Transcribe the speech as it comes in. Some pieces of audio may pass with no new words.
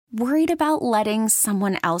Worried about letting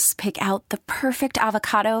someone else pick out the perfect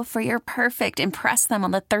avocado for your perfect impress them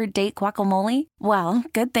on the third date guacamole? Well,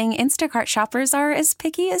 good thing Instacart shoppers are as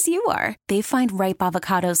picky as you are. They find ripe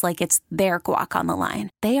avocados like it's their guac on the line.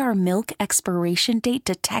 They are milk expiration date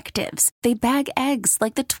detectives. They bag eggs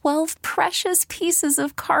like the 12 precious pieces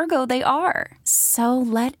of cargo they are. So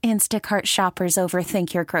let Instacart shoppers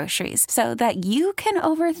overthink your groceries so that you can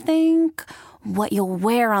overthink what you'll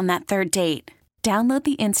wear on that third date. Download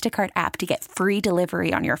the Instacart app to get free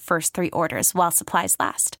delivery on your first 3 orders while supplies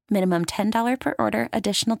last. Minimum $10 per order.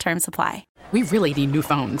 Additional terms apply. We really need new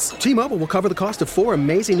phones. T-Mobile will cover the cost of 4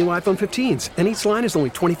 amazing new iPhone 15s, and each line is only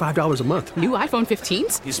 $25 a month. New iPhone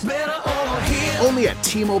 15s? It's better over here. Only at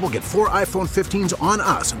T-Mobile, get 4 iPhone 15s on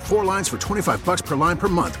us and 4 lines for $25 per line per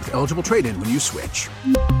month with eligible trade-in when you switch.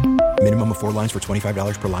 Minimum of 4 lines for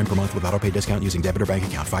 $25 per line per month with autopay discount using debit or bank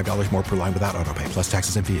account. $5 more per line without autopay, plus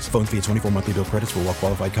taxes and fees. Phone fee at 24 monthly bill credits for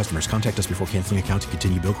well-qualified customers. Contact us before canceling account to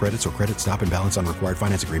continue bill credits or credit stop and balance on required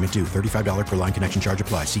finance agreement due. $35 per line connection charge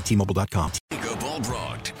applies. See T-Mobile.com. Jacob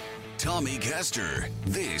Albrocht, Tommy Castor.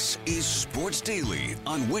 This is Sports Daily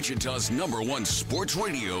on Wichita's #1 sports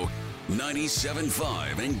radio,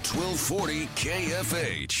 97.5 and 1240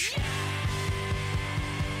 KFH.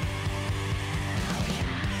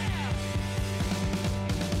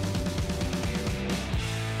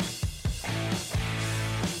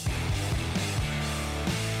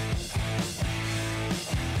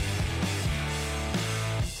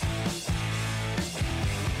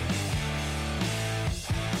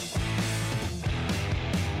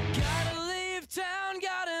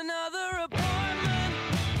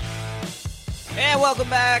 And welcome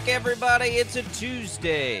back, everybody. It's a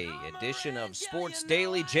Tuesday edition of Sports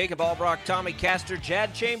Daily. Jacob Albrocht, Tommy Castor,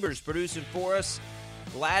 Chad Chambers producing for us.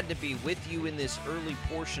 Glad to be with you in this early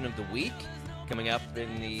portion of the week. Coming up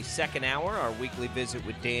in the second hour, our weekly visit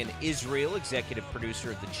with Dan Israel, executive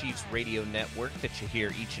producer of the Chiefs Radio Network that you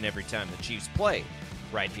hear each and every time the Chiefs play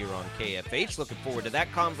right here on KFH. Looking forward to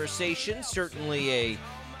that conversation. Certainly a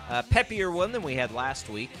peppier one than we had last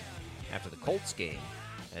week after the Colts game,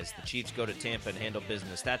 as the Chiefs go to Tampa and handle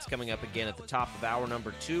business. That's coming up again at the top of hour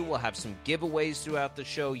number 2. We'll have some giveaways throughout the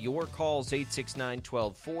show. Your calls,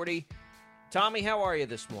 869-1240. Tommy, how are you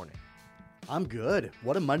this morning? I'm good.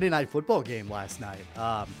 What a Monday Night Football game last night.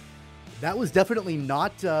 That was definitely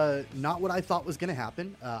not what I thought was going to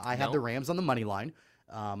happen. I had the Rams on the money line.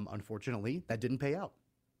 Unfortunately, that didn't pay out.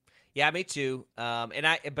 Yeah, me too. But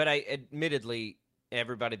I admittedly,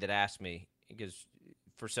 everybody that asked me, because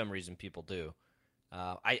for some reason people do,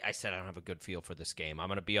 I said I don't have a good feel for this game. I'm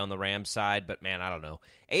going to be on the Rams side, but, man, I don't know.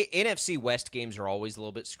 NFC West games are always a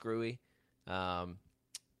little bit screwy.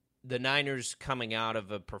 The Niners coming out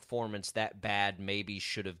of a performance that bad maybe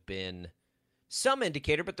should have been some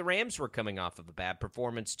indicator, but the Rams were coming off of a bad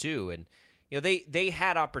performance too. And, you know, they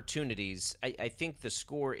had opportunities. I think the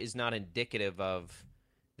score is not indicative of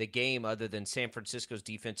the game other than San Francisco's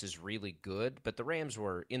defense is really good, but the Rams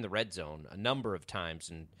were in the red zone a number of times,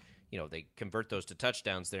 and you know, they convert those to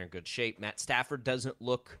touchdowns. They're in good shape. Matt Stafford doesn't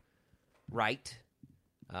look right.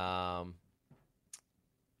 They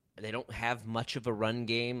don't have much of a run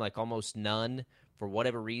game, like almost none. For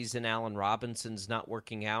whatever reason, Allen Robinson's not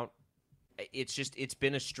working out. It's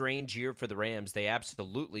been a strange year for the Rams. They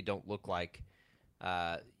absolutely don't look like,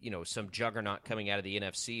 some juggernaut coming out of the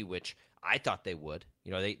NFC, which I thought they would.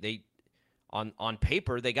 You know, they on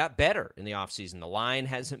paper, they got better in the offseason. The line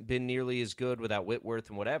hasn't been nearly as good without Whitworth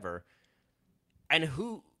and whatever. And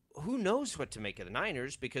who knows what to make of the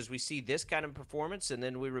Niners, because we see this kind of performance and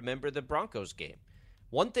then we remember the Broncos game.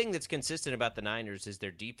 One thing that's consistent about the Niners is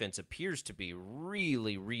their defense appears to be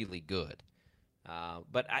really, really good.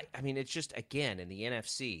 But, I mean, it's just, again, in the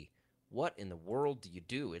NFC, what in the world do you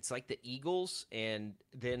do? It's like the Eagles and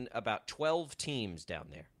then about 12 teams down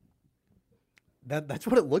there. That's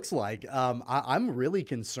what it looks like. I'm really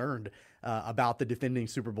concerned about the defending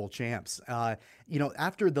Super Bowl champs.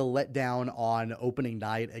 After the letdown on opening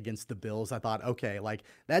night against the Bills, I thought, okay, like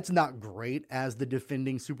that's not great as the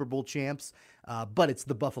defending Super Bowl champs, but it's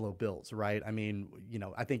the Buffalo Bills, right? I mean,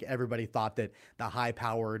 I think everybody thought that the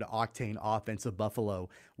high-powered octane offense of Buffalo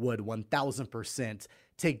would 1,000%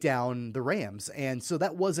 take down the Rams. And so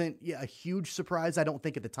that wasn't a huge surprise, I don't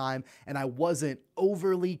think, at the time. And I wasn't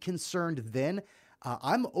overly concerned then.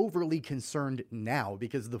 I'm overly concerned now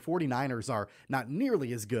because the 49ers are not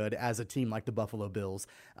nearly as good as a team like the Buffalo Bills.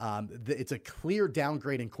 It's a clear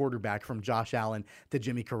downgrade in quarterback from Josh Allen to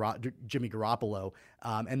Jimmy Garoppolo.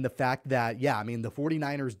 And the fact that, the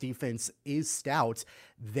 49ers defense is stout.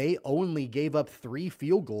 they only gave up 3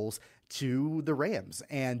 field goals to the Rams,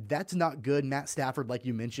 and that's not good. Matt Stafford, like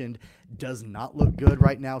you mentioned, does not look good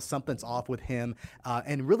right now. Something's off with him,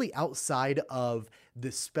 and really outside of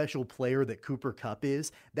the special player that Cooper Kupp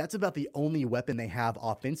is, that's about the only weapon they have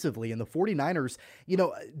offensively. And the 49ers,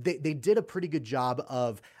 they did a pretty good job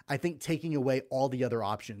of, I think, taking away all the other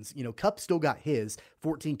options. Kupp still got his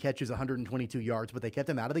 14 catches, 122 yards, but they kept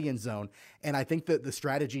him out of the end zone. And I think that the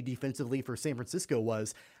strategy defensively for San Francisco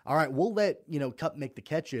was, all right, we'll let, Kupp make the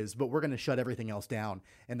catches, but we're going to shut everything else down.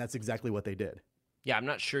 And that's exactly what they did. Yeah, I'm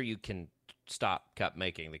not sure you can stop Kupp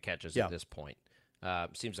making the catches at this point.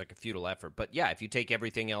 Seems like a futile effort. But yeah, if you take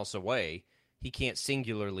everything else away, he can't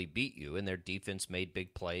singularly beat you. And their defense made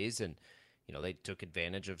big plays, and they took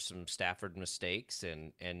advantage of some Stafford mistakes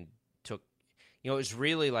and took. It was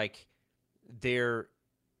really like their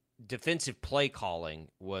defensive play calling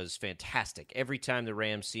was fantastic. Every time the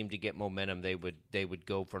Rams seemed to get momentum, they would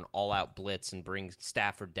go for an all-out blitz and bring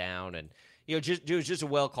Stafford down, and it was just a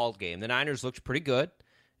well-called game. The Niners looked pretty good.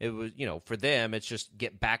 It was, for them, it's just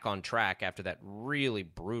get back on track after that really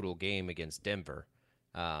brutal game against Denver.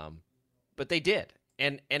 But they did.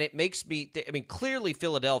 And it makes me, clearly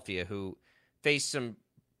Philadelphia, who faced some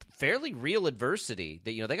fairly real adversity,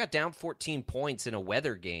 that, they got down 14 points in a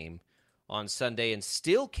weather game on Sunday and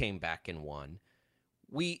still came back and won.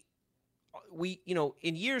 We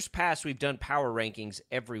in years past, we've done power rankings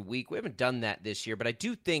every week. We haven't done that this year, but I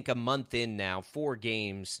do think a month in now, 4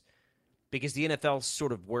 games, because the NFL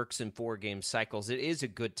sort of works in 4-game cycles, it is a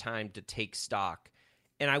good time to take stock.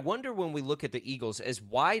 And I wonder, when we look at the Eagles, as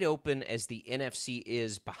wide open as the NFC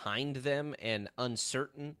is behind them and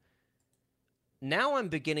uncertain, now I'm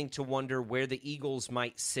beginning to wonder where the Eagles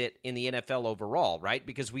might sit in the NFL overall, right?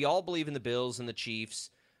 Because we all believe in the Bills and the Chiefs.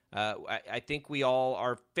 I think we all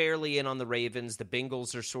are fairly in on the Ravens. The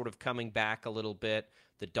Bengals are sort of coming back a little bit.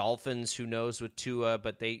 The Dolphins, who knows with Tua,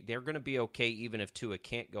 but they're going to be okay even if Tua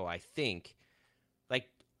can't go, I think. Like,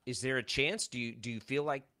 is there a chance? Do you feel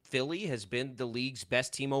like Philly has been the league's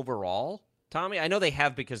best team overall, Tommy? I know they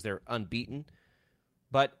have because they're unbeaten,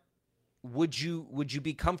 but would you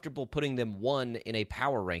be comfortable putting them 1 in a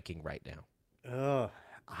power ranking right now?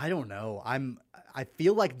 I don't know. I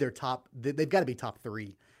feel like they're top. They've got to be top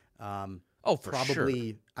 3. For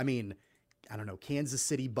probably, sure. I don't know, Kansas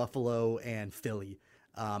City, Buffalo, and Philly.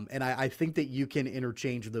 And I think that you can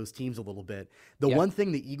interchange those teams a little bit. The one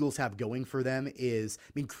thing the Eagles have going for them is,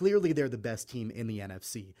 clearly they're the best team in the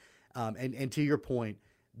NFC. And to your point,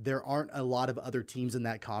 there aren't a lot of other teams in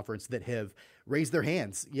that conference that have raised their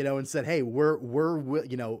hands, and said, hey, we're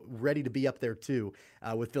ready to be up there too,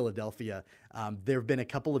 with Philadelphia. There have been a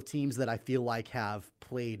couple of teams that I feel like have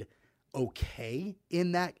played okay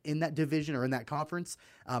in that division or in that conference.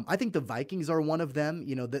 I think the Vikings are one of them.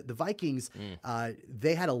 The Vikings,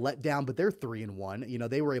 they had a letdown, but they're 3-1.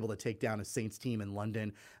 They were able to take down a Saints team in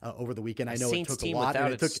London over the weekend. I know Saints it took team a lot.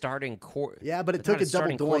 Without it took starting but it took a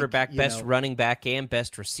double quarterback, best running back, and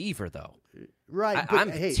best receiver, though. Right.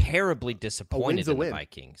 I'm terribly disappointed in the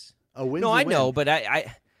Vikings. A win's no, a I win. know, but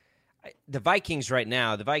I the Vikings right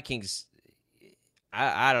now,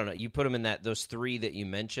 I don't know. You put them in those 3 that you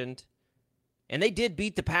mentioned. And they did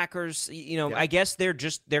beat the Packers. I guess they're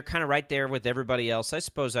kind of right there with everybody else. I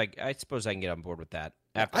suppose I can get on board with that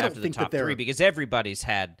after the top 3, because everybody's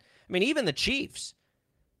had. Even the Chiefs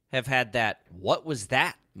have had that. What was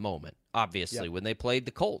that moment? Obviously, when they played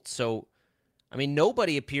the Colts. So,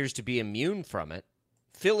 nobody appears to be immune from it.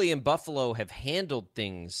 Philly and Buffalo have handled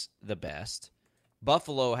things the best.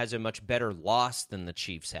 Buffalo has a much better loss than the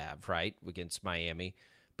Chiefs have, right, against Miami.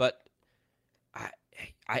 But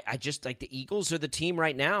I just like the Eagles are the team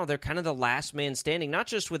right now. They're kind of the last man standing, not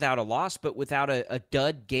just without a loss, but without a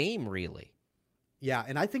dud game, really. Yeah,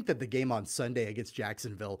 and I think that the game on Sunday against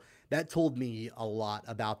Jacksonville, that told me a lot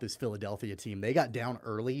about this Philadelphia team. They got down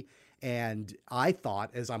early, and I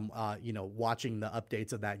thought, as I'm watching the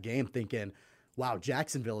updates of that game, thinking, wow,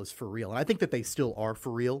 Jacksonville is for real. And I think that they still are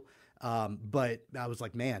for real. But I was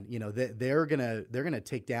like, man, they're gonna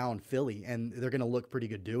take down Philly, and they're gonna look pretty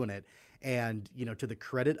good doing it. And, to the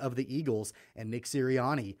credit of the Eagles and Nick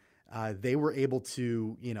Sirianni, they were able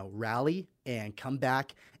to, rally and come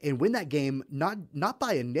back and win that game, not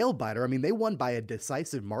by a nail biter. They won by a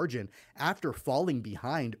decisive margin after falling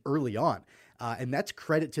behind early on. And that's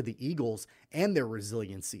credit to the Eagles and their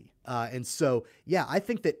resiliency. And so, yeah, I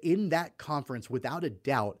think that in that conference, without a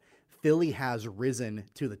doubt, Philly has risen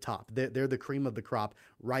to the top. They're the cream of the crop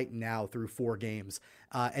right now through 4 games.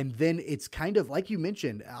 And then it's kind of like you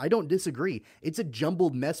mentioned, I don't disagree. It's a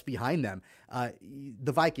jumbled mess behind them.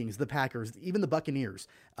 The Vikings, the Packers, even the Buccaneers,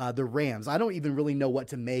 the Rams. I don't even really know what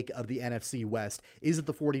to make of the NFC West. Is it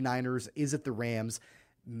the 49ers? Is it the Rams?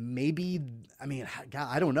 Maybe, I mean, God,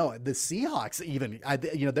 I don't know. The Seahawks even,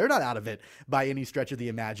 they're not out of it by any stretch of the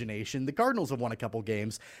imagination. The Cardinals have won a couple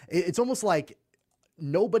games. It's almost like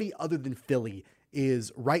nobody other than Philly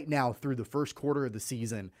is right now through the first quarter of the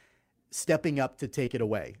season stepping up to take it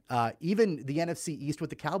away. Even the NFC East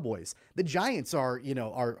with the Cowboys, the Giants are,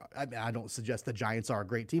 I don't suggest the Giants are a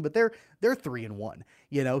great team, but they're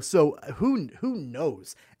 3-1, so who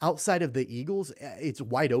knows? Outside of the Eagles, it's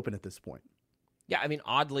wide open at this point. Yeah, I mean,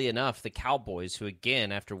 oddly enough, the Cowboys, who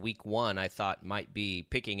again, after week 1, I thought might be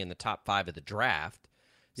picking in the top 5 of the draft,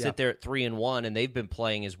 sit there at 3-1, and they've been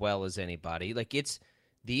playing as well as anybody. Like,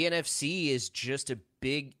 the NFC is just a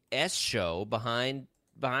big S show behind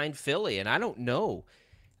Philly, and I don't know.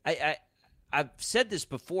 I've said this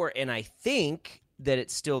before, and I think that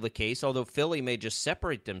it's still the case, although Philly may just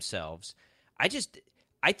separate themselves. I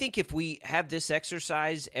think if we have this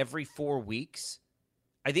exercise every 4 weeks,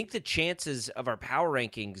 I think the chances of our power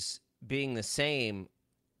rankings being the same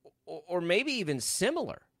or maybe even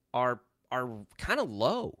similar are kind of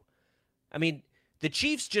low. I mean, the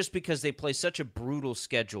Chiefs, just because they play such a brutal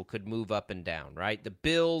schedule, could move up and down, right? The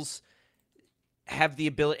Bills have the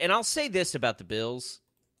ability, and I'll say this about the Bills.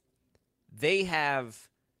 They have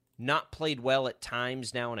not played well at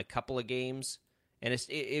times now in a couple of games. And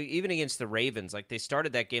even against the Ravens, like they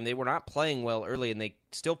started that game, they were not playing well early, and they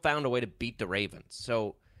still found a way to beat the Ravens.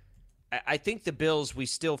 So I think the Bills we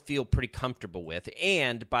still feel pretty comfortable with.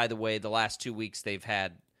 And, by the way, the last 2 weeks they've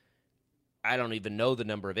had, I don't even know the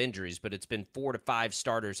number of injuries, but it's been 4 to 5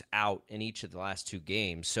 starters out in each of the last 2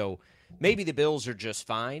 games. So maybe the Bills are just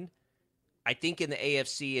fine. I think in the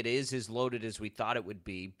AFC it is as loaded as we thought it would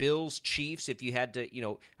be. Bills, Chiefs, if you had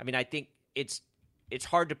to, I think it's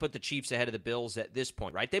hard to put the Chiefs ahead of the Bills at this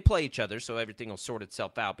point, right? They play each other, so everything will sort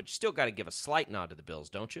itself out, but you still got to give a slight nod to the Bills,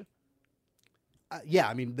 don't you? Yeah,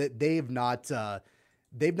 I mean, they've not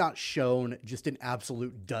shown just an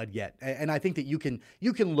absolute dud yet. And I think that you can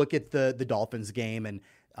look at the Dolphins game, and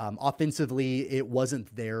offensively, it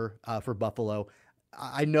wasn't there for Buffalo.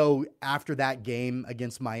 I know after that game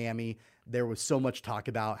against Miami, there was so much talk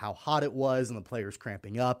about how hot it was and the players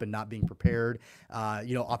cramping up and not being prepared,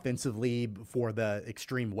 offensively for the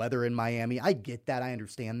extreme weather in Miami. I get that. I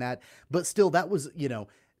understand that. But still, that was,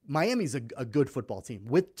 Miami's a good football team.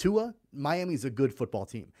 With Tua, Miami's a good football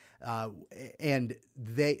team. And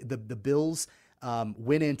the Bills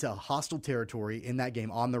went into hostile territory in that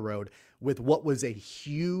game on the road with what was a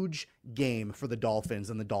huge game for the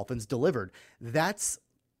Dolphins, and the Dolphins delivered. That's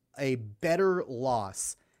a better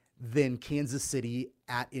loss than Kansas City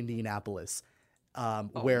at Indianapolis,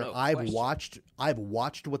 where I've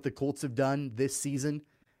watched what the Colts have done this season,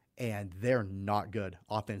 and they're not good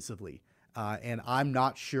offensively. And I'm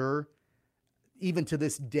not sure, even to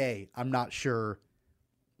this day, I'm not sure.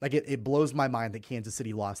 Like it blows my mind that Kansas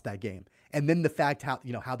City lost that game. And then the fact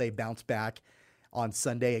how they bounced back on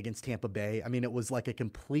Sunday against Tampa Bay. I mean, it was like a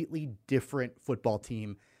completely different football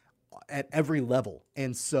team at every level.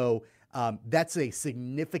 And so that's a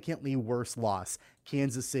significantly worse loss,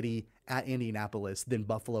 Kansas City at Indianapolis, than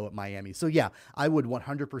Buffalo at Miami. So yeah, I would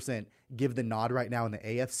 100% give the nod right now in the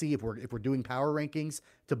AFC if we're doing power rankings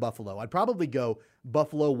to Buffalo. I'd probably go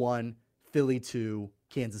Buffalo 1, Philly 2,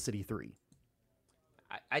 Kansas City 3.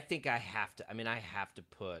 I think I have to. I mean, I have to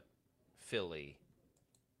put Philly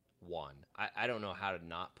 1. I don't know how to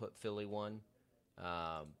not put Philly 1,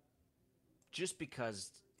 just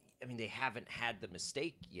because. I mean, they haven't had the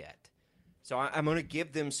mistake yet. So I'm going to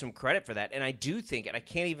give them some credit for that. And I do think, and I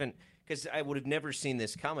can't even, because I would have never seen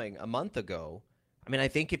this coming a month ago. I mean, I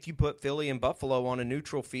think if you put Philly and Buffalo on a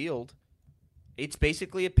neutral field, it's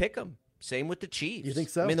basically a pick 'em. Same with the Chiefs. You think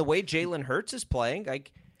so? I mean, the way Jalen Hurts is playing,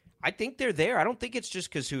 I think they're there. I don't think it's just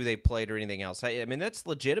because who they played or anything else. I mean, that's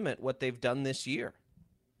legitimate what they've done this year.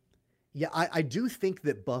 Yeah, I do think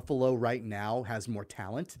that Buffalo right now has more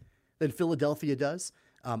talent than Philadelphia does.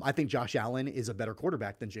 I think Josh Allen is a better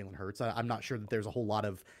quarterback than Jalen Hurts. I'm not sure that there's a whole lot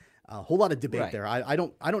of debate there. I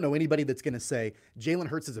don't know anybody that's going to say Jalen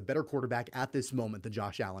Hurts is a better quarterback at this moment than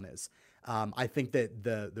Josh Allen is. I think that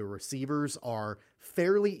the receivers are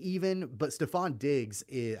fairly even, but Stephon Diggs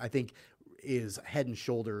is head and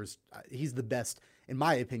shoulders. He's the best, in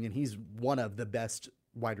my opinion. He's one of the best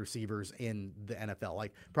wide receivers in the NFL,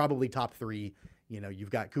 like probably top 3.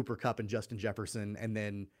 You've got Cooper Kupp and Justin Jefferson, and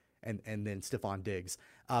then and then Stephon Diggs.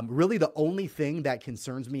 Really, the only thing that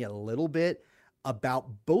concerns me a little bit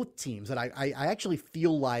about both teams, and I actually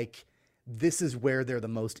feel like this is where they're the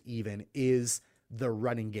most even, is the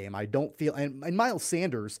running game. I don't feel, and Miles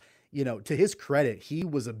Sanders, to his credit, he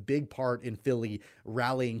was a big part in Philly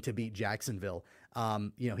rallying to beat Jacksonville.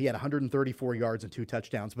 He had 134 yards and 2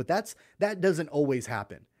 touchdowns, but that doesn't always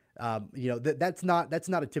happen. That's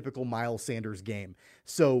not a typical Miles Sanders game.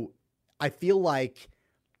 So I feel like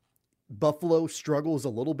Buffalo struggles a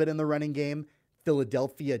little bit in the running game.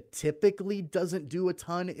 Philadelphia typically doesn't do a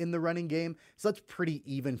ton in the running game. So that's pretty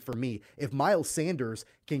even for me. If Miles Sanders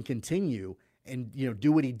can continue and,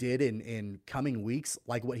 do what he did in coming weeks,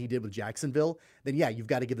 like what he did with Jacksonville, then yeah, you've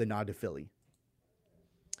got to give the nod to Philly.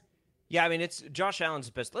 Yeah, I mean, it's Josh Allen's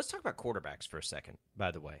the best. Let's talk about quarterbacks for a second,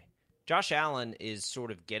 by the way. Josh Allen is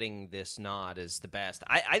sort of getting this nod as the best.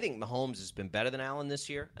 I think Mahomes has been better than Allen this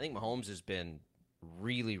year. I think Mahomes has been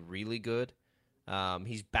really, really good.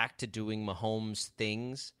 He's back to doing Mahomes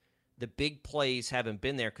things. The big plays haven't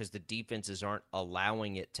been there because the defenses aren't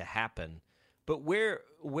allowing it to happen. But where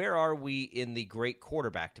are we in the great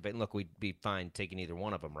quarterback debate? And look, we'd be fine taking either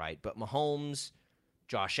one of them, right? But Mahomes,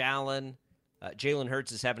 Josh Allen, Jalen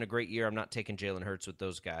Hurts is having a great year. I'm not taking Jalen Hurts with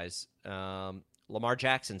those guys. Lamar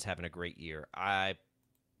Jackson's having a great year. I'm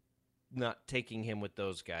not taking him with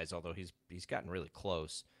those guys, although he's gotten really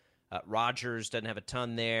close. Rodgers doesn't have a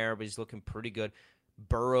ton there, but he's looking pretty good.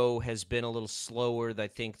 Burrow has been a little slower, I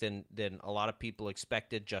think, than a lot of people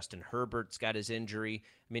expected. Justin Herbert's got his injury.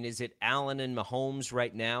 I mean, is it Allen and Mahomes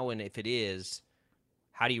right now? And if it is,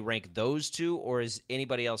 how do you rank those two? Or does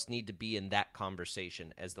anybody else need to be in that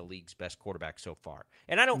conversation as the league's best quarterback so far?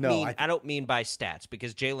 And I don't mean by stats,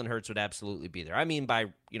 because Jalen Hurts would absolutely be there. I mean by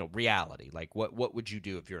reality. Like what would you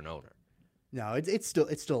do if you're an owner? No, it's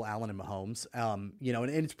still Allen and Mahomes. And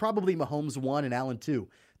it's probably Mahomes 1 and Allen 2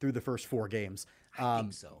 through the first 4 games. I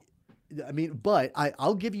think so. I mean, but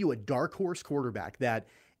I'll give you a dark horse quarterback that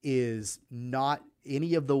is not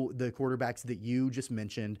any of the quarterbacks that you just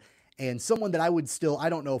mentioned, and someone that I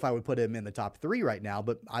don't know if I would put him in the top 3 right now,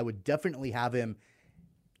 but I would definitely have him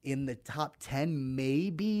in the top 10,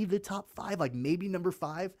 maybe the top 5, like maybe number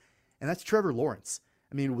 5, and that's Trevor Lawrence.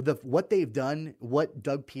 I mean, what they've done, what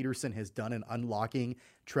Doug Peterson has done in unlocking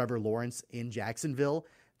Trevor Lawrence in Jacksonville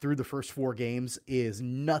through the first 4 games is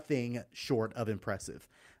nothing short of impressive.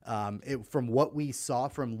 From what we saw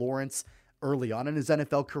from Lawrence early on in his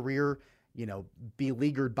NFL career,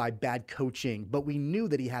 beleaguered by bad coaching, but we knew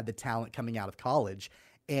that he had the talent coming out of college.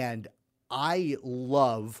 And I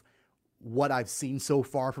love what I've seen so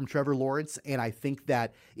far from Trevor Lawrence. And I think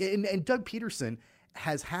that, and Doug Peterson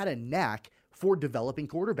has had a knack for developing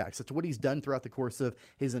quarterbacks. That's what he's done throughout the course of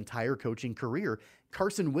his entire coaching career.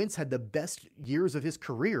 Carson Wentz had the best years of his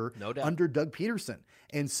career under Doug Peterson.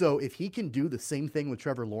 And so if he can do the same thing with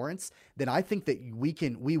Trevor Lawrence, then I think that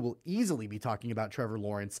we will easily be talking about Trevor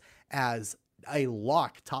Lawrence as a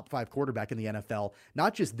lock top 5 quarterback in the NFL,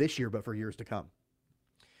 not just this year, but for years to come.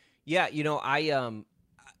 Yeah.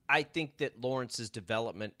 I think that Lawrence's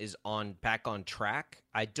development is back on track.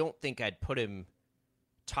 I don't think I'd put him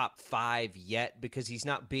top 5 yet because he's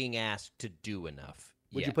not being asked to do enough.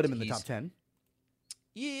 Would you put him in the top 10?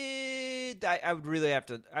 Yeah, I'd really have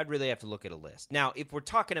to look at a list. Now, if we're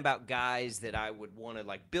talking about guys that I would want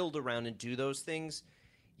to build around and do those things,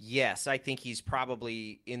 yes, I think he's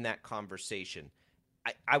probably in that conversation.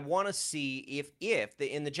 I want to see if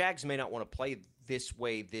the Jags may not want to play this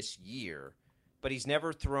way this year, but he's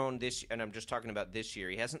never thrown this, and I'm just talking about this year.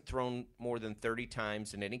 He hasn't thrown more than 30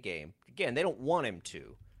 times in any game. Again, they don't want him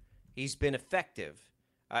to. He's been effective.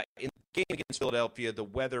 In the game against Philadelphia, the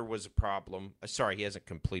weather was a problem. Sorry, he hasn't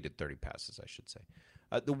completed 30 passes, I should say.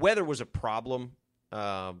 The weather was a problem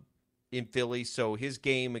in Philly, so his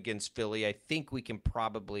game against Philly, I think we can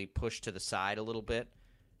probably push to the side a little bit.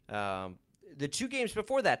 The 2 games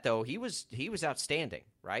before that, though, he was outstanding,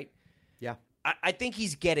 right? Yeah. I think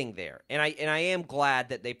he's getting there, and I am glad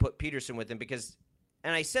that they put Peterson with him because,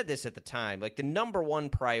 and I said this at the time, the number 1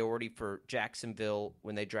 priority for Jacksonville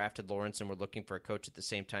when they drafted Lawrence and were looking for a coach at the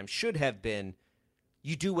same time should have been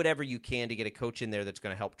you do whatever you can to get a coach in there that's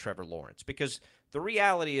going to help Trevor Lawrence, because the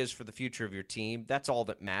reality is for the future of your team, that's all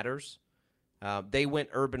that matters. They went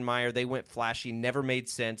Urban Meyer, they went flashy, never made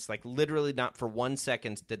sense. Literally not for 1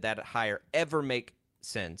 second did that hire ever make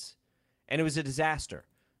sense, and it was a disaster.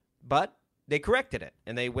 But they corrected it,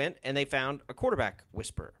 and they went and they found a quarterback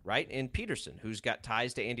whisperer, right, in Peterson, who's got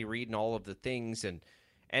ties to Andy Reid and all of the things.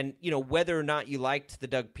 And whether or not you liked the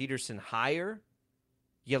Doug Peterson hire,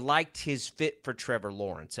 you liked his fit for Trevor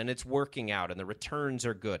Lawrence, and it's working out, and the returns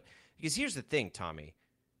are good. Because here's the thing, Tommy.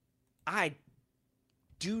 I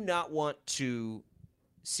do not want to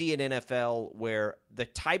see an NFL where the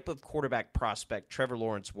type of quarterback prospect Trevor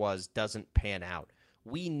Lawrence was doesn't pan out.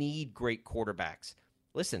 We need great quarterbacks.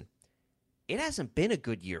 Listen, it hasn't been a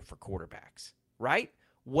good year for quarterbacks, right?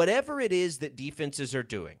 Whatever it is that defenses are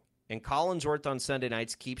doing, and Collinsworth on Sunday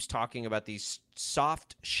nights keeps talking about these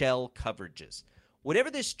soft shell coverages.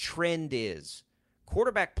 Whatever this trend is,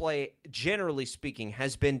 quarterback play, generally speaking,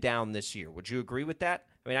 has been down this year. Would you agree with that?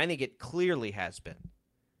 I mean, I think it clearly has been.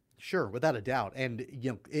 Sure, without a doubt. And,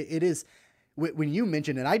 it is, when you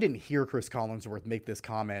mentioned, and I didn't hear Chris Collinsworth make this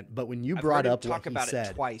comment, but when you brought up what he said. I've heard him talk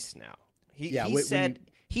about it twice now.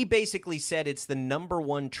 He basically said it's the number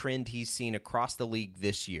one trend he's seen across the league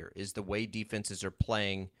this year is the way defenses are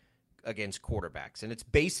playing against quarterbacks. And it's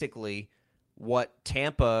basically what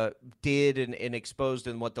Tampa did and exposed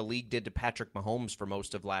and what the league did to Patrick Mahomes for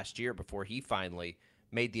most of last year before he finally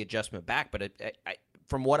made the adjustment back. But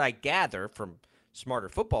from what I gather from smarter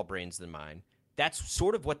football brains than mine, that's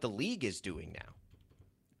sort of what the league is doing now.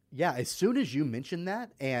 Yeah, as soon as you mentioned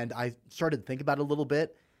that and I started to think about it a little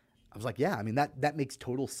bit, I was like, yeah, I mean, that makes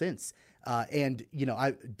total sense. And,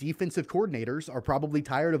 defensive coordinators are probably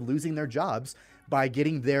tired of losing their jobs by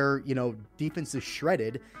getting their, defenses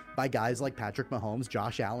shredded by guys like Patrick Mahomes,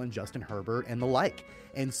 Josh Allen, Justin Herbert, and the like.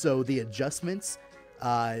 And so the adjustments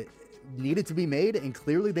needed to be made, and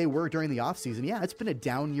clearly they were during the offseason. Yeah, it's been a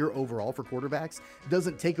down year overall for quarterbacks.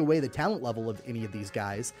 Doesn't take away the talent level of any of these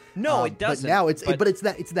guys. No, it doesn't. But now it's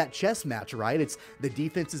that chess match, right? It's the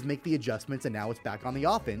defenses make the adjustments, and now it's back on the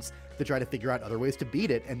offense to try to figure out other ways to beat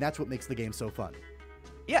it, and that's what makes the game so fun.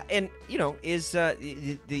 Yeah, and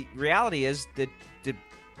the reality is that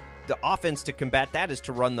the offense to combat that is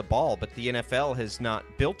to run the ball, but the NFL has not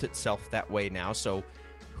built itself that way now, so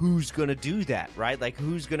who's going to do that, right? Like,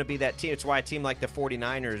 who's going to be that team? It's why a team like the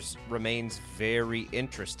 49ers remains very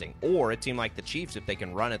interesting. Or a team like the Chiefs, if they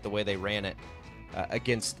can run it the way they ran it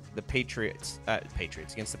against the Patriots,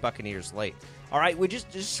 against the Buccaneers late. All right, we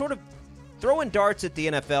just sort of throwing darts at the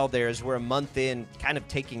NFL there as we're a month in, kind of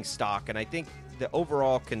taking stock. And I think the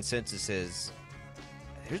overall consensus is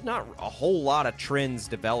there's not a whole lot of trends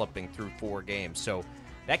developing through 4 games. So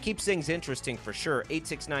that keeps things interesting for sure.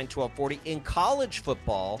 869-1240. In college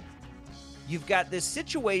football, you've got this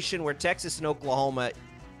situation where Texas and Oklahoma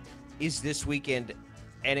is this weekend,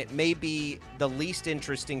 and it may be the least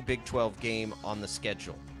interesting Big 12 game on the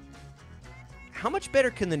schedule. How much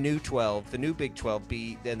better can the new Big 12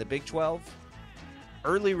 be than the Big 12?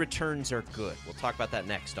 Early returns are good. We'll talk about that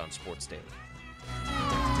next on Sports Daily.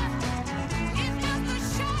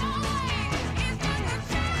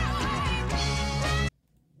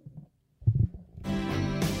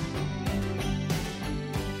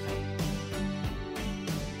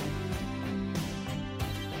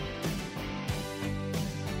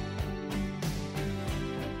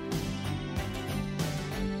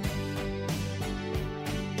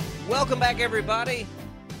 Welcome back, everybody.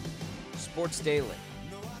 Sports Daily,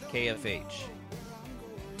 KFH.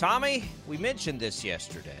 Tommy, we mentioned this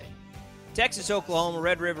yesterday. Texas, Oklahoma,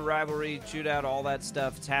 Red River rivalry, shootout, all that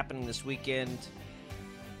stuff. It's happening this weekend.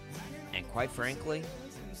 And quite frankly,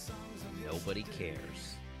 nobody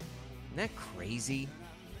cares. Isn't that crazy?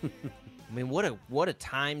 I mean, what a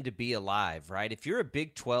time to be alive, right? If you're a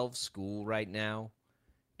Big 12 school right now,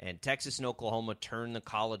 and Texas and Oklahoma turn the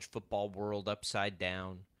college football world upside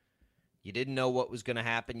down, you didn't know what was going to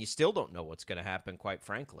happen. You still don't know what's going to happen, quite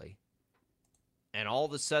frankly. And all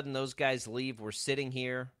of a sudden, those guys leave. We're sitting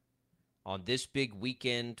here on this big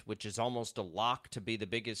weekend, which is almost a lock to be the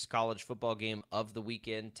biggest college football game of the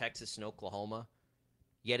weekend, Texas and Oklahoma.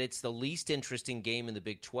 Yet it's the least interesting game in the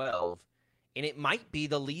Big 12. And it might be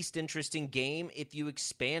the least interesting game if you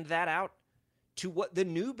expand that out to what the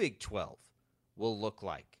new Big 12 will look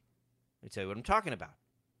like. Let me tell you what I'm talking about.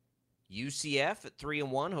 UCF at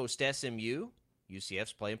 3-1 host SMU.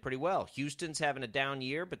 UCF's playing pretty well. Houston's having a down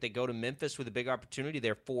year, but they go to Memphis with a big opportunity.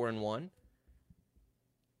 They're 4-1.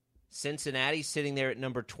 Cincinnati's sitting there at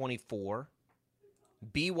number 24.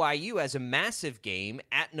 BYU has a massive game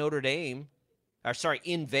at Notre Dame,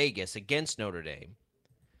 in Vegas against Notre Dame.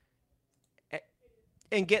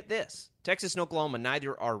 And get this, Texas and Oklahoma,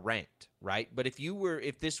 neither are ranked, right? But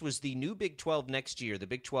if this was the new Big 12 next year, the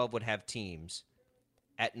Big 12 would have teams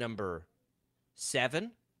at number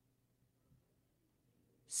 7,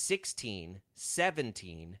 16,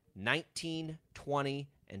 17, 19, 20,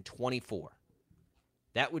 and 24.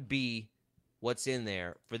 That would be what's in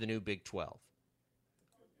there for the new Big 12.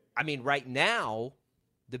 I mean, right now,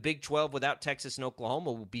 the Big 12 without Texas and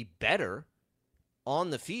Oklahoma will be better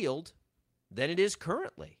on the field than it is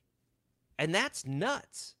currently. And that's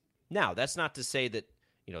nuts. Now, that's not to say that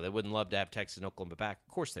They wouldn't love to have Texas and Oklahoma back.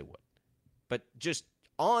 Of course they would. But just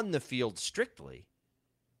on the field strictly,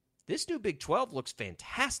 this new Big 12 looks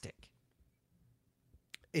fantastic.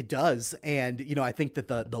 It does. And, I think that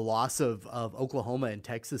the loss of Oklahoma and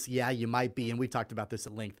Texas, you might be, and we talked about this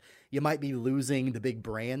at length, you might be losing the big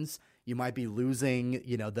brands. You might be losing,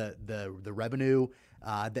 the revenue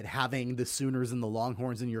that having the Sooners and the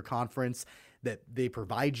Longhorns in your conference, that they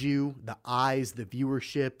provide you, the eyes, the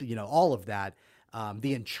viewership, all of that,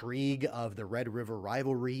 the intrigue of the Red River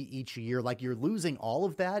rivalry each year. Like, you're losing all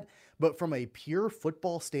of that. But from a pure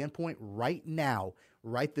football standpoint right now,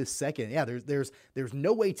 right this second, there's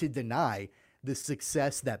no way to deny the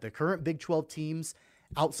success that the current Big 12 teams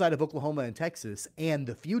outside of Oklahoma and Texas and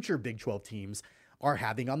the future Big 12 teams are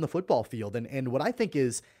having on the football field. And what I think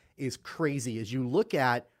is crazy is you look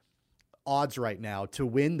at odds right now to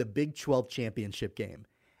win the Big 12 championship game.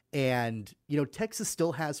 And, Texas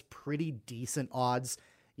still has pretty decent odds.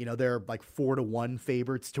 They're like 4-1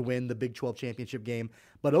 favorites to win the Big 12 championship game,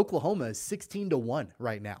 but Oklahoma is 16-1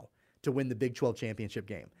 right now to win the Big 12 championship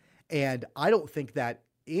game. And I don't think that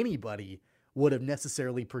anybody would have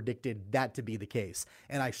necessarily predicted that to be the case.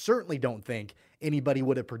 And I certainly don't think anybody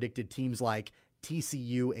would have predicted teams like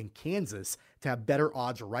TCU and Kansas to have better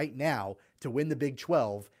odds right now to win the Big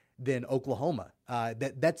 12 than Oklahoma.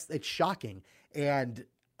 It's shocking. And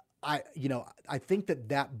I think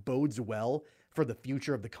that bodes well for the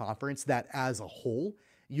future of the conference, that as a whole,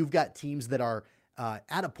 you've got teams that are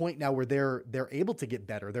at a point now where they're able to get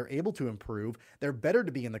better. They're able to improve. They're better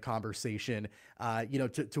to be in the conversation,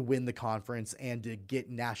 to win the conference and to get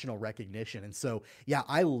national recognition. And so,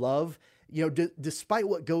 I love, despite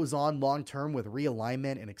what goes on long-term with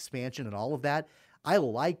realignment and expansion and all of that, I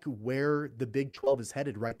like where the Big 12 is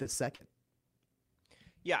headed right this second.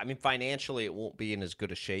 Yeah, I mean, financially it won't be in as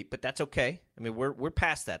good a shape, but that's okay. I mean, we're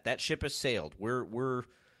past that. That ship has sailed. We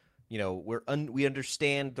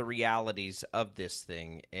understand the realities of this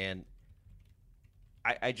thing, and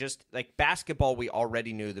I just like basketball. We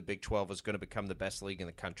already knew the Big 12 was going to become the best league in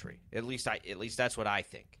the country. At least that's what I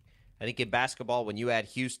think. I think in basketball, when you add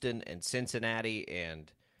Houston and Cincinnati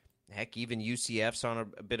and heck, even UCF's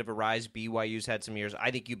on a bit of a rise. BYU's had some years.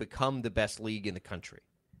 I think you become the best league in the country.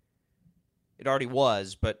 It already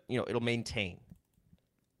was, but it'll maintain.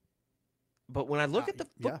 But when I look at the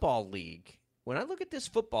football league, when I look at this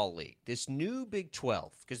football league, this new Big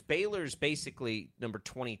 12, because Baylor's basically number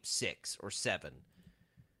 26 or 7,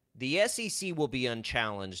 the SEC will be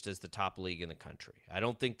unchallenged as the top league in the country. I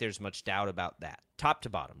don't think there's much doubt about that. Top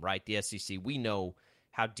to bottom, right? The SEC, we know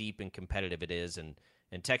how deep and competitive it is, and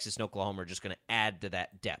Texas and Oklahoma are just going to add to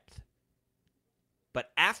that depth.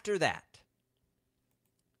 But after that,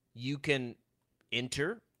 you can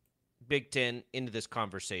enter Big Ten into this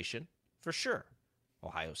conversation for sure.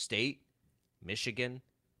 Ohio State, Michigan,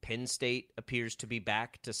 Penn State appears to be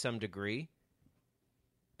back to some degree.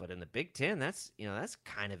 But in the Big Ten, that's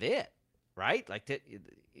kind of it, right? Like that,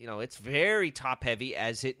 it's very top heavy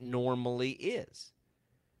as it normally is.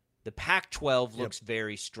 The Pac-12 looks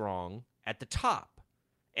very strong at the top.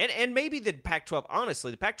 And maybe the Pac-12,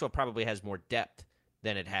 honestly, the Pac-12 probably has more depth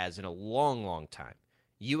than it has in a long, long time.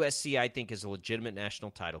 USC, I think, is a legitimate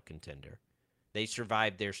national title contender. They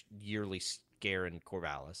survived their yearly scare in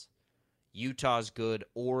Corvallis. Utah's good.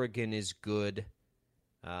 Oregon is good.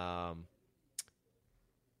 And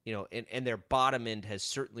their bottom end has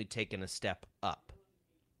certainly taken a step up.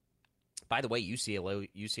 By the way,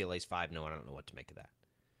 UCLA's 5-0. I don't know what to make of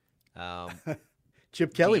that.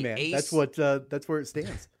 Chip Kelly, man. That's where it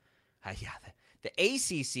stands. The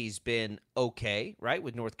ACC's been okay, right,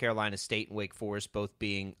 with North Carolina State and Wake Forest both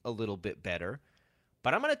being a little bit better.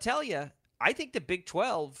 But I'm going to tell you, I think the Big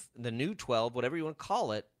 12, the new 12, whatever you want to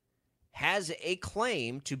call it, has a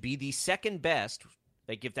claim to be the second best.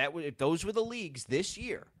 Like if those were the leagues this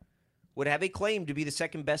year, would have a claim to be the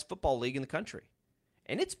second best football league in the country.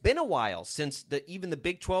 And it's been a while since even the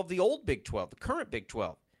Big 12, the old Big 12, the current Big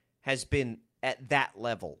 12, has been at that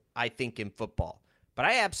level, I think, in football. But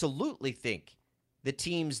I absolutely think the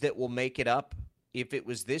teams that will make it up, if it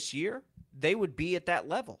was this year, they would be at that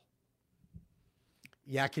level.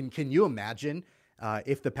 Yeah, can you imagine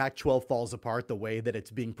if the Pac-12 falls apart the way that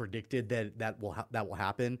it's being predicted that will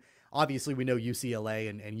happen? Obviously, we know UCLA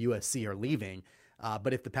and USC are leaving,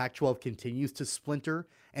 but if the Pac-12 continues to splinter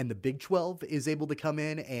and the Big 12 is able to come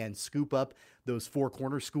in and scoop up those four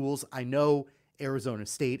corner schools, I know Arizona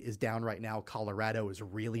State is down right now. Colorado is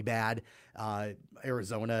really bad.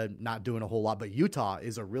 Arizona not doing a whole lot, but Utah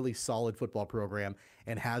is a really solid football program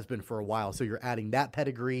and has been for a while. So you're adding that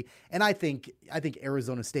pedigree, and I think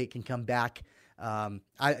Arizona State can come back I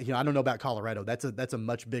don't know about Colorado. That's a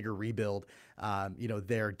much bigger rebuild,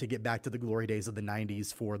 there to get back to the glory days of the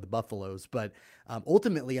 90s for the Buffaloes. But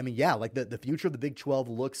ultimately, I mean, yeah, like the future of the Big 12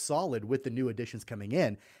 looks solid with the new additions coming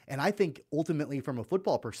in. And I think ultimately from a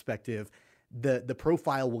football perspective, the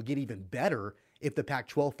profile will get even better if the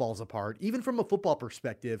Pac-12 falls apart, even from a football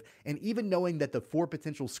perspective. And even knowing that the 4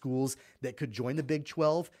 potential schools that could join the Big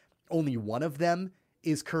 12, only one of them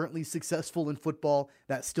is currently successful in football,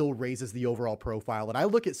 that still raises the overall profile. And I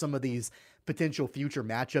look at some of these potential future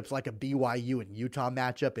matchups, like a BYU and Utah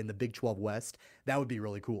matchup in the Big 12 West. That would be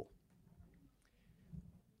really cool.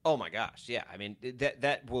 Oh my gosh, yeah. I mean,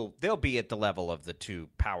 they'll be at the level of the 2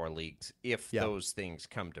 power leagues if those things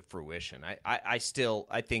come to fruition. I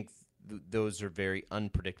think those are very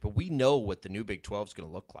unpredictable. We know what the new Big 12 is going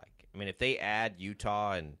to look like. I mean, if they add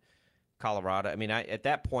Utah and Colorado, I mean, at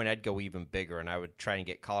that point I'd go even bigger, and I would try and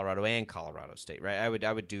get Colorado and Colorado State, right?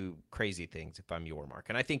 I would do crazy things if I'm Yormark,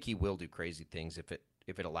 and I think he will do crazy things if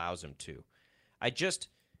it allows him to.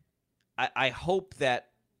 I hope that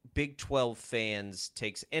Big 12 fans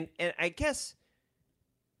takes, and I guess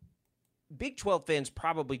Big 12 fans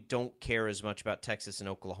probably don't care as much about Texas and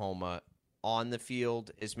Oklahoma on the field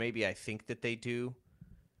as maybe I think that they do,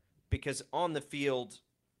 because on the field,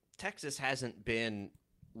 Texas hasn't been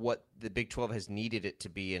what the Big 12 has needed it to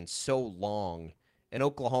be in so long, and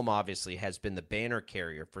Oklahoma obviously has been the banner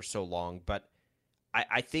carrier for so long, but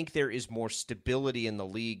I think there is more stability in the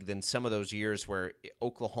league than some of those years where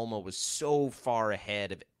Oklahoma was so far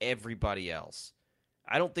ahead of everybody else.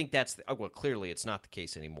 I don't think well, clearly it's not the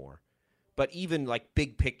case anymore. But even like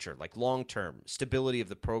big picture, like long-term stability of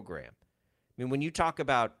the program. I mean, when you talk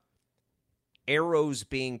about arrows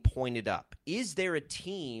being pointed up, is there a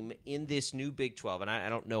team in this new Big 12, and I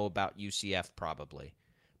don't know about UCF probably,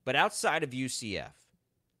 but outside of UCF,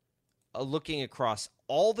 looking across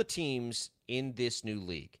all the teams in this new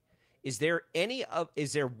league, is there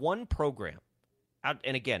one program out?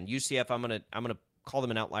 And again, UCF, I'm gonna call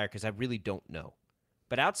them an outlier because I really don't know.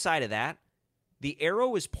 But outside of that, the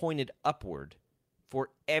arrow is pointed upward for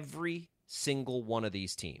every single one of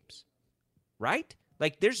these teams, right?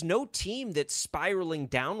 Like there's no team that's spiraling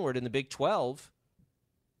downward in the Big 12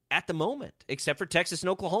 at the moment, except for Texas and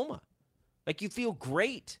Oklahoma. Like you feel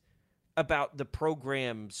great about the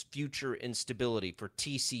program's future and stability for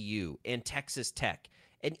TCU and Texas Tech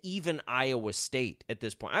and even Iowa State at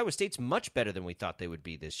this point. Iowa State's much better than we thought they would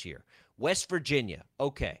be this year. West Virginia,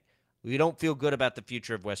 okay. We don't feel good about the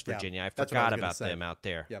future of West Virginia. I forgot about them out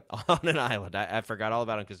there on an island. I forgot all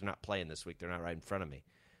about them because they're not playing this week. They're not right in front of me.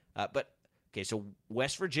 But, okay, so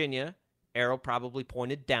West Virginia, arrow probably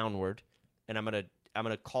pointed downward, and I'm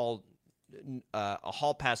gonna call a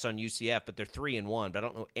hall pass on UCF, but they're 3-1. But I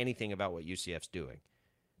don't know anything about what UCF's doing.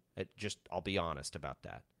 I'll be honest about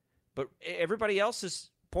that. But everybody else is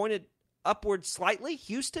pointed upward slightly.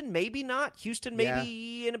 Houston, maybe not. Houston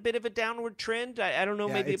maybe in a bit of a downward trend. I don't know.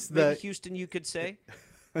 Maybe Houston, you could say.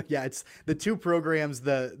 Yeah, it's the 2 programs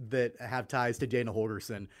that have ties to Dana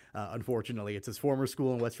Holgorsen. Unfortunately, it's his former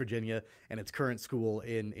school in West Virginia and its current school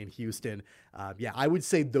in Houston. I would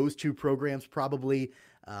say those 2 programs probably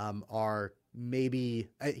are maybe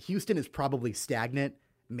Houston is probably stagnant,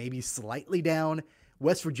 maybe slightly down.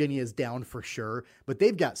 West Virginia is down for sure, but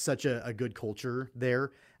they've got such a good culture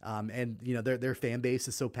there. And their fan base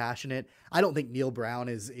is so passionate. I don't think Neil Brown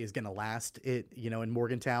is going to last in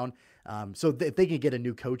Morgantown. So if they can get a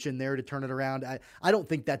new coach in there to turn it around, I don't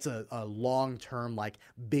think that's a long-term, like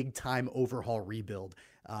big time overhaul rebuild.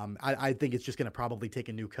 I think it's just going to probably take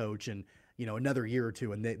a new coach and, another year or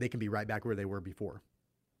two, and they can be right back where they were before.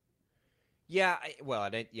 Yeah.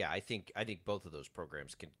 I think both of those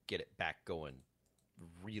programs can get it back going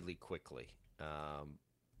really quickly.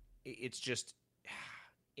 It's just,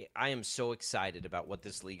 I am so excited about what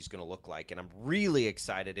this league is going to look like, and I'm really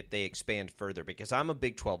excited if they expand further because I'm a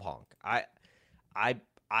Big 12 honk.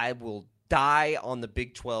 I will die on the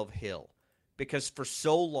Big 12 hill because for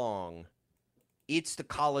so long it's the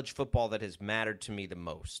college football that has mattered to me the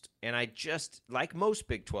most, and I just, like most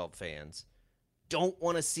Big 12 fans, don't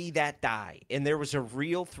want to see that die. And there was a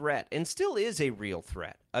real threat, and still is a real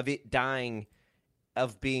threat, of it dying,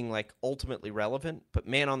 of being like ultimately relevant, but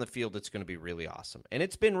man, on the field, it's going to be really awesome. And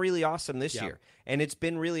it's been really awesome this year. And it's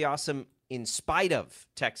been really awesome in spite of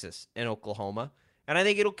Texas and Oklahoma. And I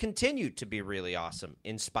think it'll continue to be really awesome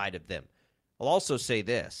in spite of them. I'll also say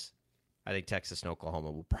this. I think Texas and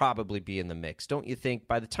Oklahoma will probably be in the mix. Don't you think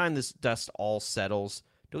by the time this dust all settles,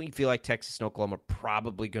 don't you feel like Texas and Oklahoma are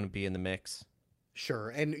probably going to be in the mix? Sure.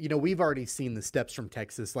 And, we've already seen the steps from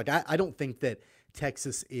Texas. Like, I don't think that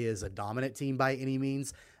Texas is a dominant team by any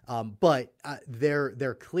means, but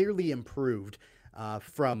they're clearly improved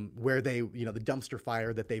from where they, the dumpster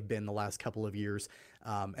fire that they've been the last couple of years.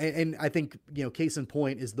 And I think, case in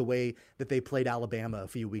point is the way that they played Alabama a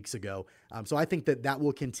few weeks ago. So I think that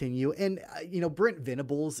will continue. And, Brent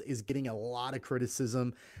Venables is getting a lot of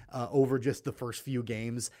criticism over just the first few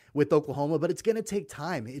games with Oklahoma, but it's going to take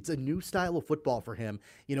time. It's a new style of football for him.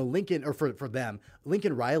 For them,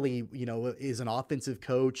 Lincoln Riley, is an offensive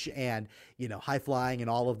coach and, high flying and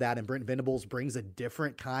all of that. And Brent Venables brings a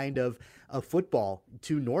different kind of football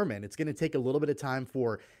to Norman. It's going to take a little bit of time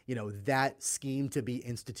for, that scheme to be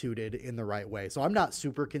instituted in the right way. So I'm not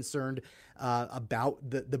super concerned about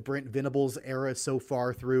the Brent Venables era so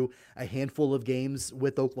far through a handful of games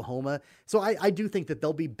with Oklahoma. So I do think that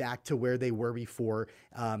they'll be back to where they were before.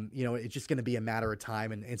 It's just going to be a matter of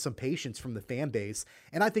time and some patience from the fan base.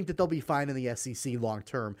 And I think that they'll be fine in the SEC long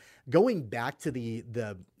term. Going back to the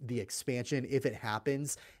expansion, if it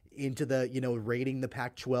happens, into the, raiding the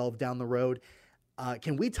Pac-12 down the road,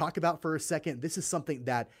 can we talk about for a second? This is something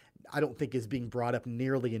that I don't think is being brought up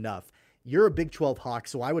nearly enough. You're a Big 12 Hawk,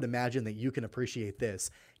 so I would imagine that you can appreciate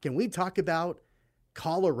this. Can we talk about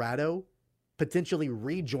Colorado potentially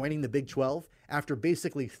rejoining the Big 12 after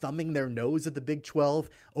basically thumbing their nose at the Big 12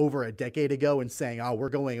 over a decade ago and saying, "Oh, we're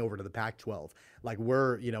going over to the Pac-12. Like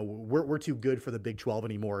we're too good for the Big 12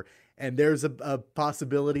 anymore." And there's a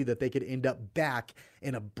possibility that they could end up back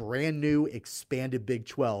in a brand new expanded Big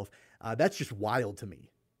 12. That's just wild to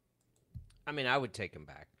me. I mean, I would take them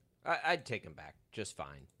back. I'd take them back just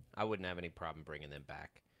fine. I wouldn't have any problem bringing them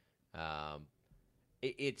back.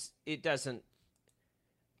 It doesn't.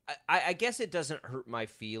 I guess it doesn't hurt my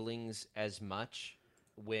feelings as much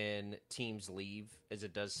when teams leave as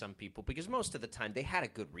it does some people, because most of the time they had a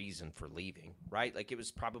good reason for leaving, right? Like it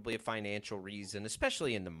was probably a financial reason,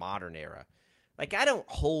 especially in the modern era. Like I don't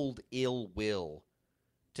hold ill will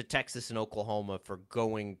to Texas and Oklahoma for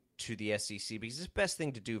going to the SEC because it's the best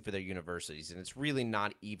thing to do for their universities, and it's really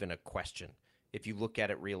not even a question if you look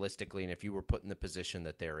at it realistically and if you were put in the position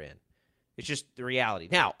that they're in. It's just the reality.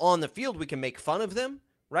 Now, on the field, we can make fun of them,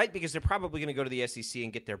 right? Because they're probably going to go to the SEC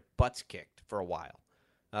and get their butts kicked for a while.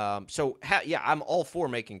 I'm all for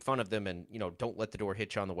making fun of them and, don't let the door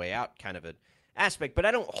hit you on the way out kind of an aspect. But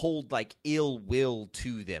I don't hold, ill will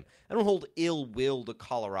to them. I don't hold ill will to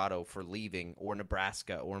Colorado for leaving, or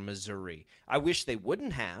Nebraska or Missouri. I wish they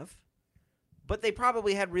wouldn't have, but they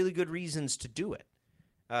probably had really good reasons to do it.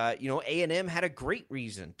 A&M had a great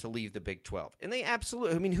reason to leave the Big 12. And they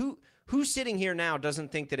absolutely – I mean, who's sitting here now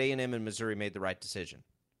doesn't think that A&M and Missouri made the right decision?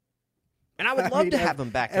 And I would love to have them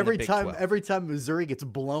back in the Big 12. Every time Missouri gets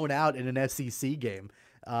blown out in an SEC game,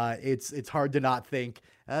 it's hard to not think.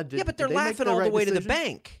 But they're laughing all the way to the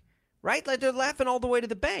bank, right? Like they're laughing all the way to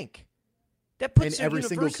the bank. That puts and every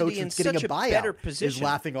single coach that's getting a buyout is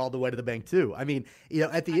laughing all the way to the bank too. I mean,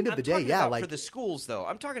 at the end of the day, for the schools though.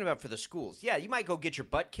 I'm talking about for the schools. Yeah, you might go get your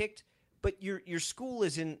butt kicked, but your school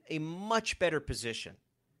is in a much better position,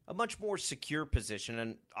 a much more secure position,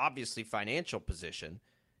 and obviously financial position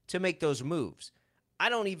to make those moves. I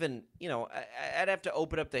don't even, I'd have to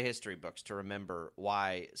open up the history books to remember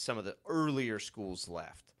why some of the earlier schools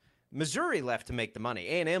left. Missouri left to make the money.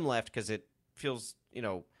 A&M left because it feels,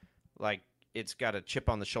 like it's got a chip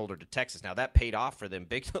on the shoulder to Texas. Now, that paid off for them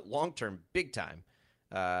long-term, big time,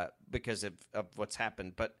 because of what's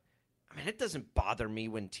happened. But, I mean, it doesn't bother me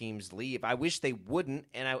when teams leave. I wish they wouldn't,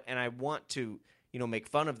 and I want to, make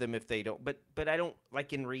fun of them if they don't. But I don't,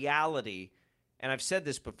 in reality, and I've said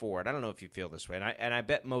this before, and I don't know if you feel this way, and I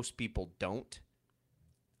bet most people don't.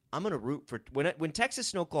 I'm going to root for – when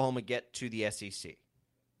Texas and Oklahoma get to the SEC,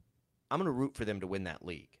 I'm going to root for them to win that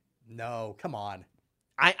league. No, come on.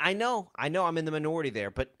 I know I'm in the minority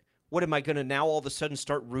there, but what am I going to now all of a sudden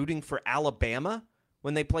start rooting for Alabama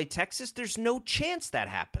when they play Texas? There's no chance that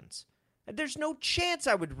happens. There's no chance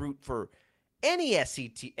I would root for any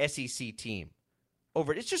SEC team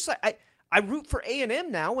over it. It's just like I root for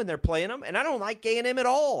A&M now when they're playing them, and I don't like A&M at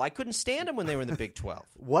all. I couldn't stand them when they were in the Big 12.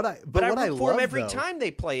 I root for them every time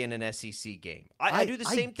they play in an SEC game. I do the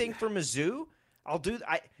same thing for Mizzou.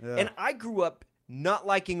 And I grew up not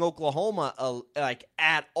liking Oklahoma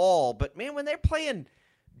at all, but man, when they're playing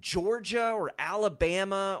Georgia or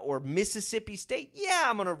Alabama or Mississippi State, yeah,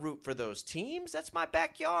 I'm going to root for those teams. That's my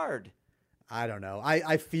backyard. I don't know.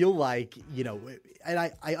 I feel like, and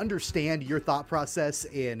I understand your thought process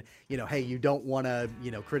in, hey, you don't want to,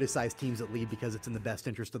 criticize teams that leave because it's in the best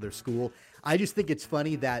interest of their school. I just think it's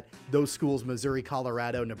funny that those schools, Missouri,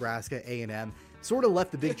 Colorado, Nebraska, A&M, sort of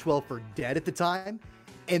left the Big 12 for dead at the time.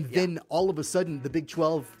 And then all of a sudden the Big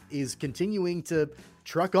 12 is continuing to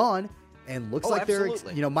truck on and looks like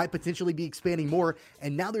absolutely. They're, might potentially be expanding more.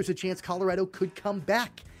 And now there's a chance Colorado could come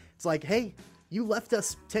back. It's like, hey, You left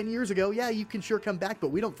us 10 years ago. Yeah, you can sure come back, but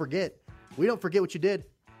we don't forget. We don't forget what you did.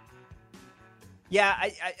 Yeah,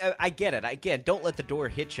 I get it. Again, don't let the door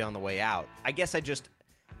hit you on the way out. I guess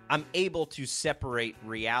I'm able to separate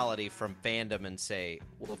reality from fandom and say,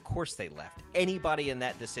 well, of course they left. Anybody in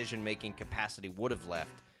that decision-making capacity would have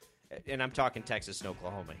left. And I'm talking Texas and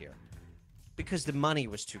Oklahoma here. Because the money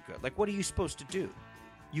was too good. Like, what are you supposed to do?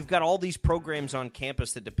 You've got all these programs on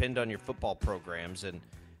campus that depend on your football programs and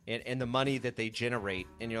the money that they generate.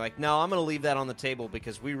 And you're like, no, I'm going to leave that on the table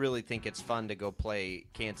because we really think it's fun to go play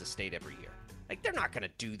Kansas State every year. Like, they're not going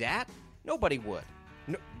to do that. Nobody would.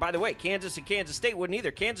 No, by the way, Kansas and Kansas State wouldn't either.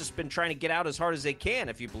 Kansas has been trying to get out as hard as they can,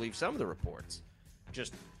 if you believe some of the reports,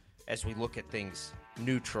 just as we look at things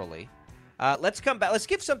neutrally. Let's come back. Let's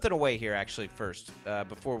give something away here, actually, first,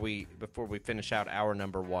 before we finish out hour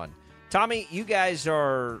number one. Tommy, you guys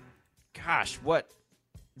are,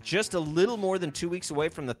 just a little more than 2 weeks away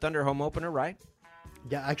from the Thunder home opener, right?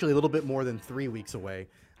 Yeah, actually a little bit more than 3 weeks away.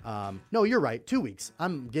 No, you're right. 2 weeks.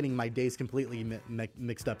 I'm getting my days completely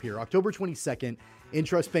mixed up here. October 22nd in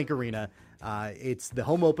Trust Bank Arena. It's the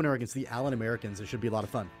home opener against the Allen Americans. It should be a lot of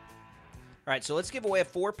fun. All right, so let's give away a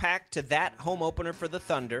 4-pack to that home opener for the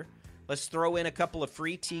Thunder. Let's throw in a couple of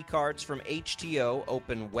free tee cards from HTO.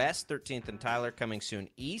 Open West, 13th and Tyler, coming soon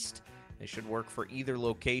East. They should work for either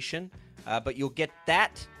location. But you'll get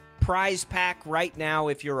that prize pack right now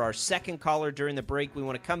if you're our second caller during the break. We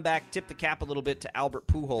want to come back, tip the cap a little bit to Albert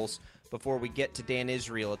Pujols before we get to Dan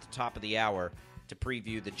Israel at the top of the hour to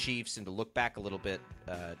preview the Chiefs and to look back a little bit,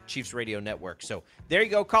 Chiefs Radio Network. So there you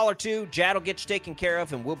go, caller 2. Jad will get you taken care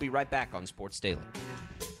of, and we'll be right back on Sports Daily.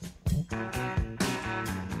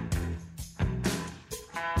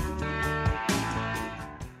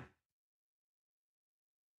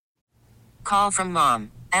 Call from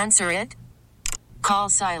mom. Answer it. Call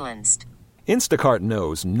silenced. Instacart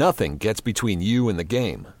knows nothing gets between you and the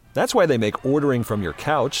game. That's why they make ordering from your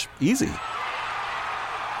couch easy.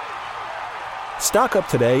 Stock up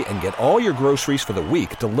today and get all your groceries for the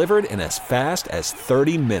week delivered in as fast as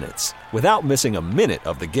 30 minutes without missing a minute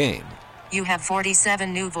of the game. You have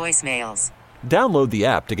 47 new voicemails. Download the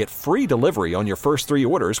app to get free delivery on your first 3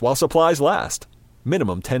 orders while supplies last.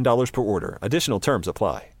 Minimum $10 per order. Additional terms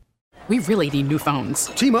apply. We really need new phones.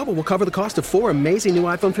 T-Mobile will cover the cost of 4 amazing new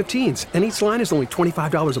iPhone 15s, and each line is only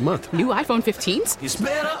 $25 a month. New iPhone 15s? It's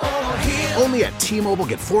better over here. Only at T-Mobile,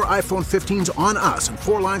 get 4 iPhone 15s on us and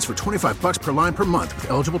 4 lines for $25 per line per month with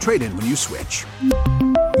eligible trade-in when you switch.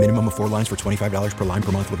 Minimum of 4 lines for $25 per line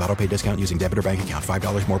per month with auto-pay discount using debit or bank account.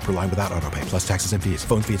 $5 more per line without auto-pay, plus taxes and fees.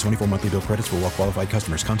 Phone fee at 24 monthly bill credits for well-qualified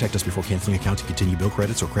customers. Contact us before canceling account to continue bill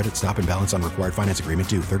credits or credit stop and balance on required finance agreement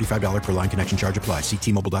due. $35 per line connection charge applies. See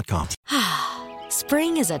T-Mobile.com.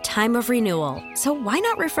 Spring is a time of renewal, so why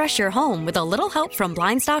not refresh your home with a little help from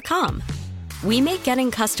Blinds.com? We make getting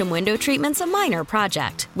custom window treatments a minor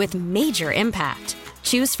project with major impact.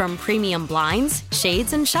 Choose from premium blinds,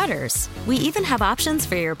 shades, and shutters. We even have options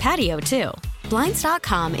for your patio, too.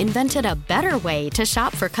 Blinds.com invented a better way to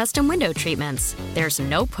shop for custom window treatments. There's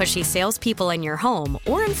no pushy salespeople in your home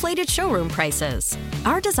or inflated showroom prices.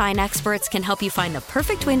 Our design experts can help you find the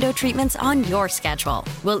perfect window treatments on your schedule.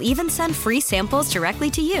 We'll even send free samples directly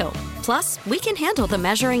to you. Plus, we can handle the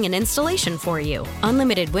measuring and installation for you.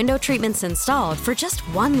 Unlimited window treatments installed for just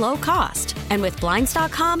one low cost. And with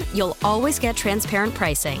Blinds.com, you'll always get transparent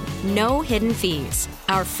pricing. No hidden fees.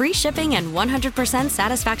 Our free shipping and 100%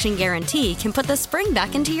 satisfaction guarantee can put the spring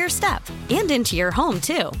back into your step and into your home,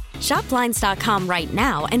 too. Shop Blinds.com right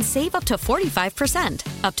now and save up to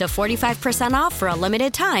 45%. Up to 45% off for a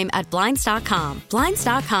limited time at Blinds.com.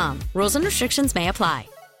 Blinds.com. Rules and restrictions may apply.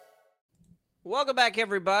 Welcome back,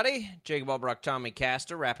 everybody. Jacob Albrock, Tommy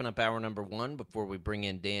Castor, wrapping up hour number 1 before we bring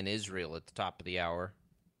in Dan Israel at the top of the hour,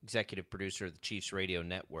 executive producer of the Chiefs Radio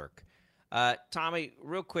Network. Tommy,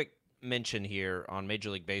 real quick mention here on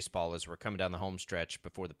Major League Baseball as we're coming down the home stretch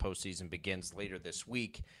before the postseason begins later this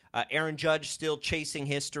week. Aaron Judge still chasing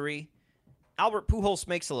history. Albert Pujols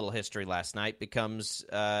makes a little history last night, becomes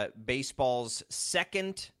baseball's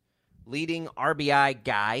second leading RBI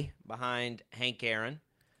guy behind Hank Aaron.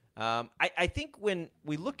 I think when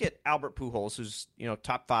we look at Albert Pujols, who's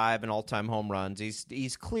top 5 in all-time home runs,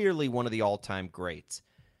 he's clearly one of the all-time greats.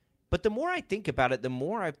 But the more I think about it, the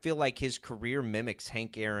more I feel like his career mimics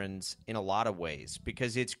Hank Aaron's in a lot of ways,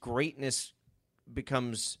 because its greatness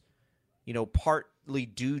becomes, partly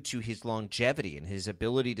due to his longevity and his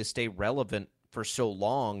ability to stay relevant for so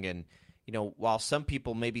long. And, while some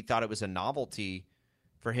people maybe thought it was a novelty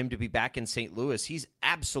for him to be back in St. Louis, he's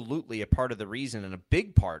absolutely a part of the reason and a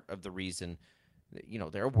big part of the reason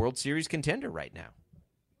that, they're a World Series contender right now.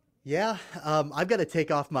 Yeah, I've got to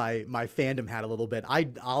take off my fandom hat a little bit.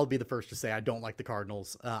 I'll be the first to say I don't like the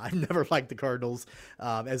Cardinals. I've never liked the Cardinals.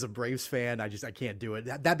 As a Braves fan, I can't do it.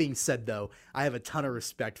 That being said, though, I have a ton of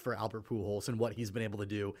respect for Albert Pujols and what he's been able to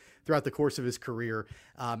do throughout the course of his career.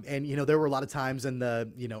 And there were a lot of times in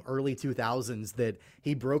the early 2000s that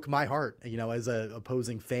he broke my heart. As a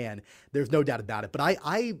opposing fan, there's no doubt about it. But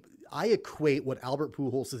I equate what Albert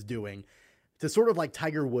Pujols is doing to sort of like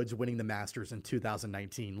Tiger Woods winning the Masters in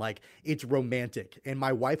 2019. Like, it's romantic. And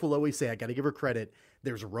my wife will always say, I got to give her credit,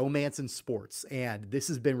 there's romance in sports. And this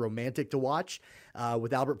has been romantic to watch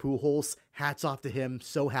with Albert Pujols. Hats off to him.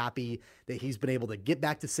 So happy that he's been able to get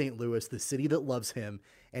back to St. Louis, the city that loves him,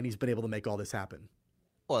 and he's been able to make all this happen.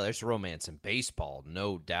 Well, there's romance in baseball,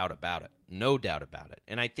 no doubt about it. No doubt about it.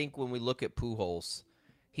 And I think when we look at Pujols,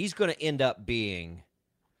 he's going to end up being,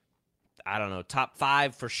 I don't know, top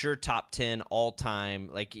 5 for sure, top 10 all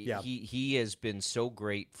time. Like, he has been so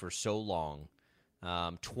great for so long.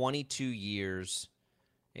 22 years.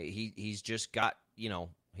 He's just got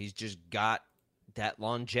that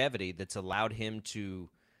longevity that's allowed him to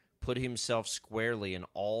put himself squarely in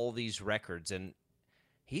all these records, and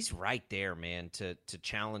he's right there, man, to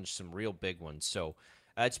challenge some real big ones. So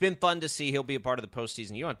it's been fun to see. He'll be a part of the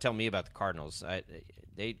postseason. You want to tell me about the Cardinals?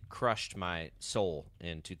 They crushed my soul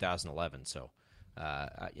in 2011, so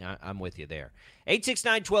I'm with you there.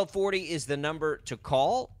 869-1240 is the number to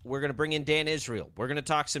call. We're going to bring in Dan Israel. We're going to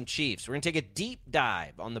talk some Chiefs. We're going to take a deep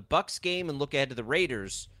dive on the Bucs game and look ahead to the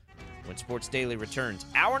Raiders when Sports Daily returns.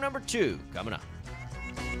 Hour number 2 coming up.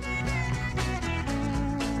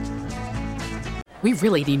 We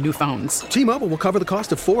really need new phones. T-Mobile will cover the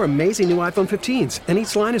cost of 4 amazing new iPhone 15s, and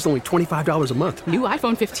each line is only $25 a month. New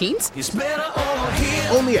iPhone 15s? It's better over here.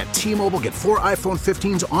 Only at T-Mobile, get 4 iPhone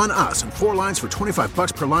 15s on us and 4 lines for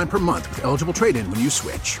 $25 per line per month with eligible trade-in when you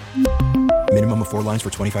switch. Minimum of 4 lines for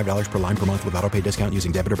 $25 per line per month with autopay discount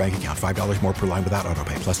using debit or bank account. $5 more per line without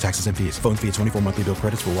autopay, plus taxes and fees. Phone fee at 24 monthly bill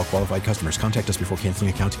credits for well-qualified customers. Contact us before canceling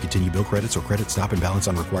account to continue bill credits or credit stop and balance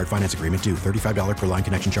on required finance agreement due. $35 per line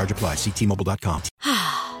connection charge applies. See T-Mobile.com.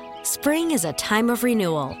 Spring is a time of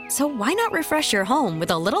renewal, so why not refresh your home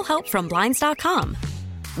with a little help from Blinds.com?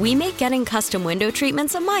 We make getting custom window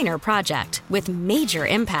treatments a minor project with major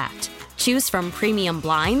impact. Choose from premium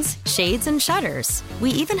blinds, shades, and shutters.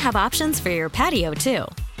 We even have options for your patio, too.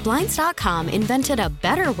 Blinds.com invented a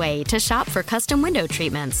better way to shop for custom window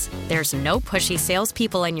treatments. There's no pushy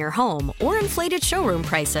salespeople in your home or inflated showroom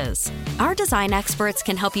prices. Our design experts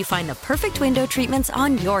can help you find the perfect window treatments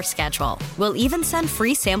on your schedule. We'll even send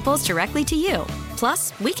free samples directly to you.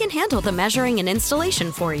 Plus, we can handle the measuring and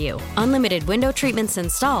installation for you. Unlimited window treatments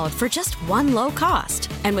installed for just one low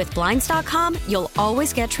cost. And with Blinds.com, you'll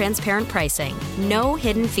always get transparent pricing. No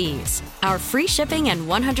hidden fees. Our free shipping and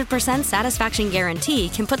 100% satisfaction guarantee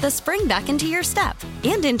can put the spring back into your step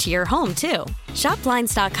and into your home, too. Shop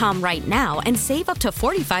Blinds.com right now and save up to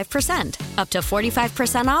 45%. Up to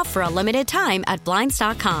 45% off for a limited time at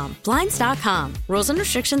Blinds.com. Blinds.com. Rules and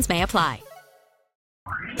restrictions may apply.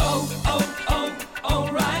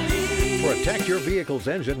 Protect your vehicle's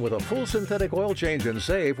engine with a full synthetic oil change and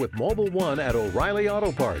save with Mobil 1 at O'Reilly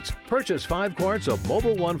Auto Parts. Purchase 5 quarts of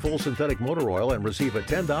Mobil 1 full synthetic motor oil and receive a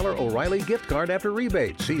 $10 O'Reilly gift card after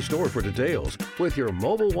rebate. See store for details. With your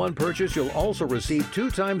Mobil 1 purchase, you'll also receive 2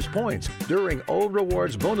 times points during O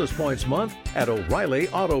Rewards Bonus Points Month at O'Reilly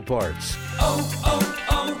Auto Parts.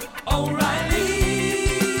 O'Reilly.